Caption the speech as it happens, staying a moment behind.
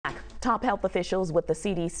Top health officials with the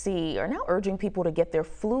CDC are now urging people to get their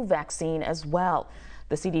flu vaccine as well.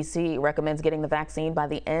 The CDC recommends getting the vaccine by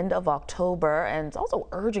the end of October and it's also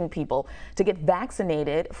urging people to get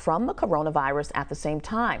vaccinated from the coronavirus at the same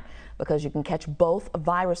time because you can catch both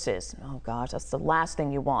viruses. Oh gosh, that's the last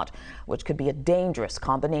thing you want, which could be a dangerous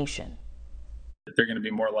combination. They're going to be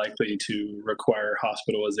more likely to require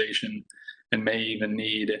hospitalization and may even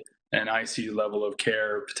need an ICU level of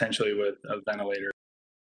care, potentially with a ventilator.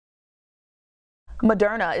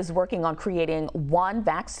 Moderna is working on creating one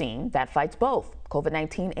vaccine that fights both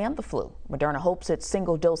COVID-19 and the flu. Moderna hopes its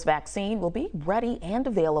single-dose vaccine will be ready and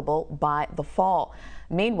available by the fall.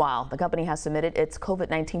 Meanwhile, the company has submitted its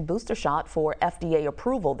COVID-19 booster shot for FDA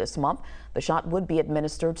approval this month. The shot would be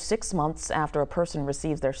administered 6 months after a person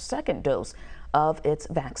receives their second dose of its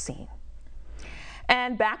vaccine.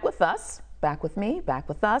 And back with us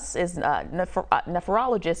is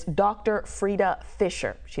nephrologist Dr. Frita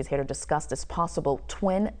Fisher. She's here to discuss this possible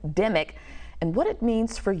twindemic and what it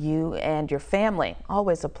means for you and your family.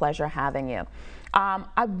 Always a pleasure having you.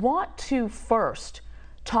 I want to first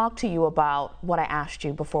talk to you about what I asked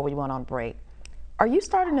you before we went on break. Are you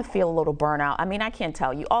starting to feel a little burnout? I mean, I can't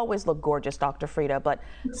tell. You always look gorgeous, Dr. Frita, but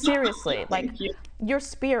seriously, like your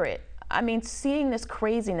spirit. I mean, seeing this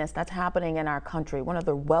craziness that's happening in our country, one of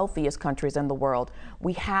the wealthiest countries in the world,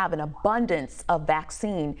 we have an abundance of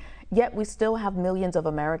vaccine, yet we still have millions of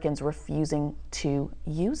Americans refusing to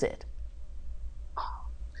use it.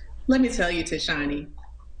 Let me tell you, Tashani,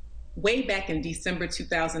 way back in December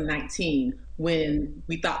 2019, when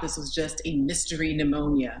we thought this was just a mystery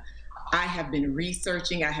pneumonia, I have been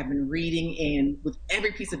researching, I have been reading, and with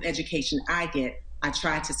every piece of education I get, I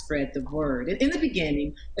tried to spread the word. And in the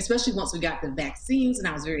beginning, especially once we got the vaccines and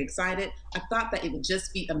I was very excited, I thought that it would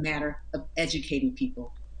just be a matter of educating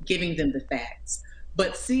people, giving them the facts.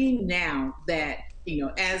 But seeing now that,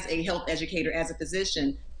 as a health educator, as a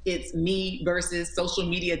physician, it's me versus social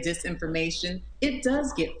media disinformation, it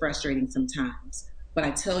does get frustrating sometimes. But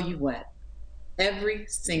I tell you what, every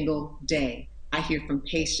single day, I hear from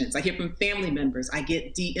patients, I hear from family members, I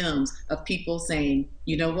get DMs of people saying,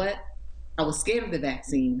 you know what? I was scared of the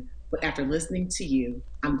vaccine, but after listening to you,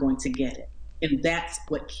 I'm going to get it. And that's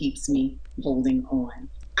what keeps me holding on.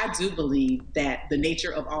 I do believe that the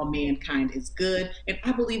nature of all mankind is good. And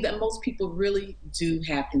I believe that most people really do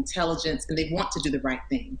have intelligence and they want to do the right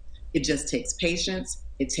thing. It just takes patience.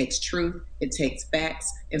 It takes truth. It takes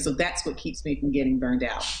facts. And so that's what keeps me from getting burned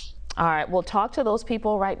out. All right, we'll talk to those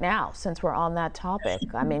people right now since we're on that topic.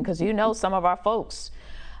 I mean, because some of our folks,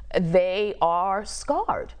 they are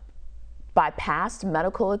scarred by past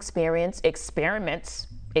medical experiences,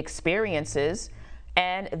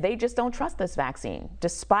 and they just don't trust this vaccine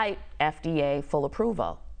despite FDA full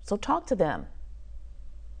approval. So talk to them.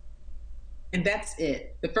 And that's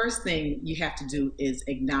it. The first thing you have to do is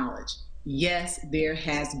acknowledge, yes, there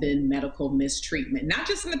has been medical mistreatment, not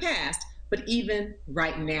just in the past, but even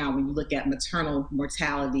right now, when you look at maternal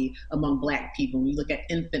mortality among Black people, when you look at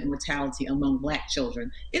infant mortality among Black children,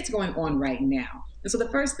 it's going on right now. And so the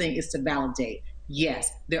first thing is to validate,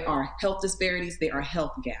 yes, there are health disparities, there are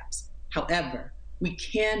health gaps. However, we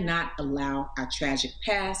cannot allow our tragic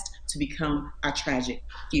past to become our tragic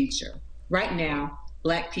future. Right now,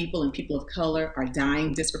 Black people and people of color are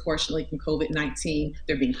dying disproportionately from COVID-19.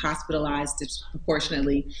 They're being hospitalized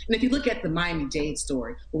disproportionately. And if you look at the Miami-Dade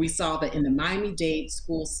story, where we saw that in the Miami-Dade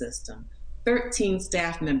school system, 13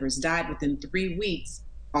 staff members died within 3 weeks,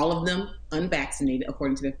 all of them unvaccinated,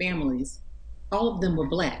 according to their families. All of them were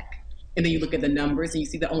Black. And then you look at the numbers and you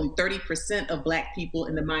see that only 30% of Black people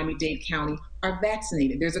in the Miami-Dade County are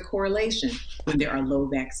vaccinated. There's a correlation. When there are low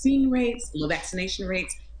vaccination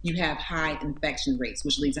rates, you have high infection rates,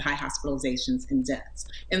 which leads to high hospitalizations and deaths.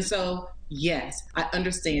 And so, yes, I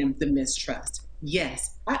understand the mistrust.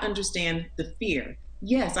 Yes, I understand the fear.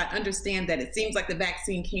 Yes, I understand that it seems like the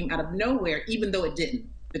vaccine came out of nowhere, even though it didn't.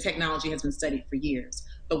 The technology has been studied for years.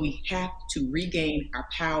 But we have to regain our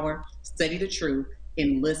power, study the truth,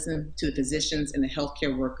 and listen to the physicians and the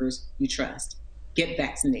healthcare workers you trust. Get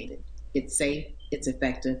vaccinated. It's safe, it's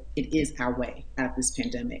effective, it is our way out of this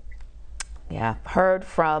pandemic. Yeah, heard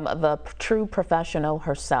from the true professional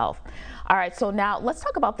herself. All right, so now let's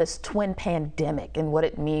talk about this twin pandemic and what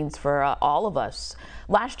it means for all of us.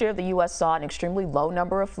 Last year, the U.S. saw an extremely low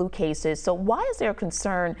number of flu cases. So why is there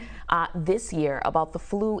concern this year about the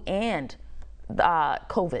flu and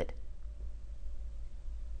COVID?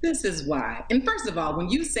 This is why. And first of all, when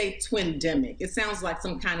you say twindemic, it sounds like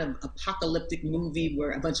some kind of apocalyptic movie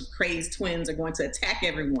where a bunch of crazed twins are going to attack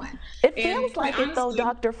everyone. It feels like it though,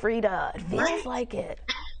 Dr. Frita. It feels like it.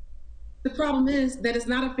 The problem is that it's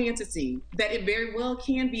not a fantasy, that it very well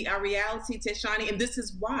can be our reality, Teshani, and this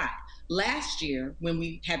is why. Last year, when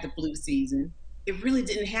we had the flu season, it really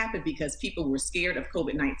didn't happen because people were scared of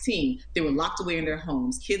COVID-19. They were locked away in their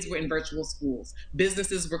homes. Kids were in virtual schools.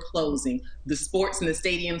 Businesses were closing. The sports and the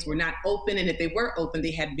stadiums were not open, and if they were open,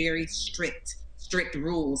 they had very strict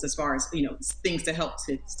rules as far as things to help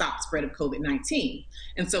to stop the spread of COVID-19.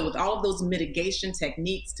 And so with all of those mitigation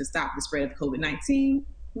techniques to stop the spread of COVID-19,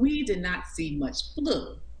 we did not see much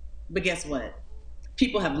flu. But guess what?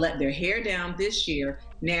 People have let their hair down this year.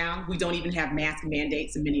 Now we don't even have mask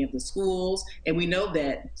mandates in many of the schools. And we know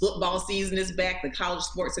that football season is back, the college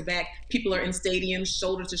sports are back. People are in stadiums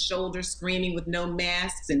shoulder to shoulder screaming with no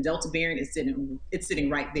masks, and Delta variant is sitting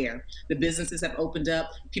right there. The businesses have opened up.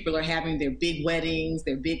 People are having their big weddings,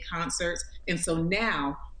 their big concerts. And so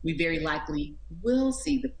now we very likely will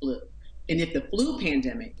see the flu. And if the flu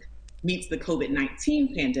pandemic meets the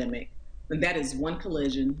COVID-19 pandemic, then that is one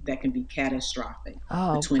collision that can be catastrophic,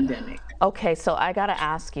 Oh, the Twindemic. okay, so I got to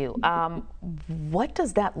ask you, what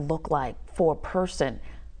does that look like for a person,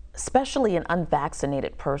 especially an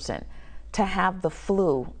unvaccinated person, to have the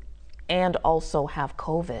flu and also have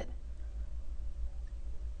COVID?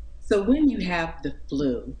 So when you have the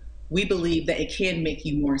flu, we believe that it can make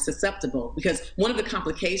you more susceptible, because one of the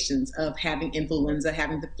complications of having influenza,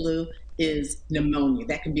 having the flu, is pneumonia.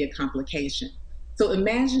 That can be a complication. So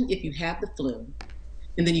imagine if you have the flu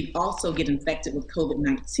and then you also get infected with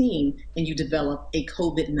COVID-19 and you develop a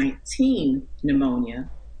COVID-19 pneumonia.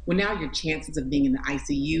 Well, now your chances of being in the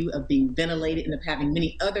ICU, of being ventilated, and of having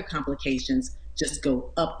many other complications just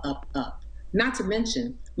go up, up, up. Not to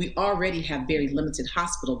mention, we already have very limited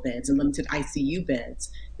hospital beds and limited ICU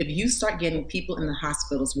beds. If you start getting people in the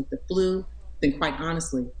hospitals with the flu, then quite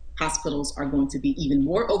honestly, hospitals are going to be even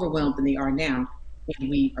more overwhelmed than they are now, and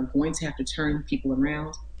we are going to have to turn people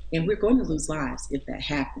around, and we're going to lose lives if that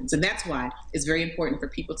happens. And that's why it's very important for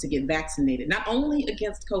people to get vaccinated, not only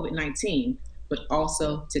against COVID-19, but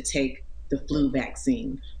also to take the flu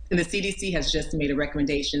vaccine. And the CDC has just made a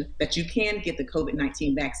recommendation that you can get the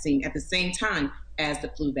COVID-19 vaccine at the same time as the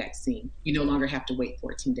flu vaccine. You no longer have to wait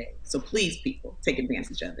 14 days. So please, people, take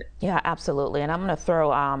advantage of it. Yeah, absolutely. And I'm going to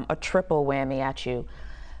throw a triple whammy at you.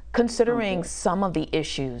 Considering some of the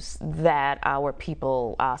issues that our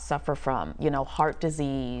people suffer from, heart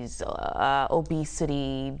disease,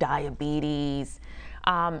 obesity, diabetes,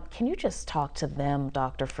 can you just talk to them,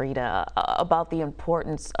 Dr. Frita, about the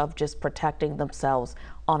importance of just protecting themselves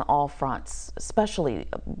on all fronts, especially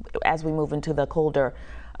as we move into the colder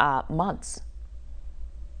months?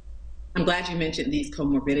 I'm glad you mentioned these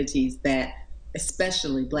comorbidities that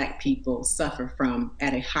especially Black people suffer from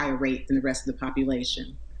at a higher rate than the rest of the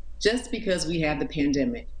population. Just because we have the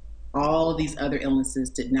pandemic, all of these other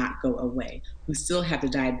illnesses did not go away. We still have the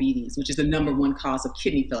diabetes, which is the #1 cause of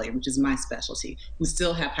kidney failure, which is my specialty. We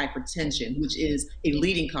still have hypertension, which is a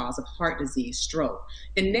leading cause of heart disease, stroke.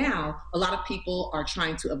 And now a lot of people are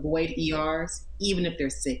trying to avoid ERs, even if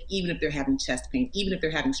they're sick, even if they're having chest pain, even if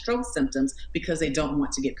they're having stroke symptoms, because they don't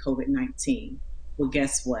want to get COVID-19. Well,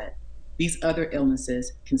 guess what? These other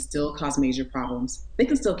illnesses can still cause major problems. They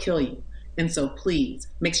can still kill you. And so please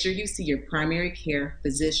make sure you see your primary care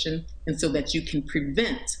physician, and so that you can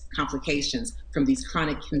prevent complications from these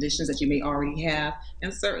chronic conditions that you may already have,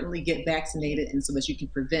 and certainly get vaccinated, and so that you can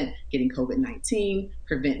prevent getting COVID-19,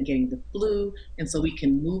 prevent getting the flu, and so we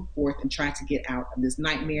can move forth and try to get out of this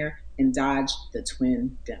nightmare and dodge the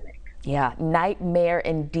Twindemic. Yeah, nightmare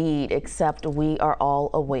indeed, except we are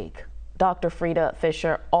all awake. Dr. Frita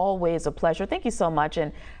Fisher, always a pleasure. Thank you so much,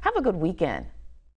 and have a good weekend.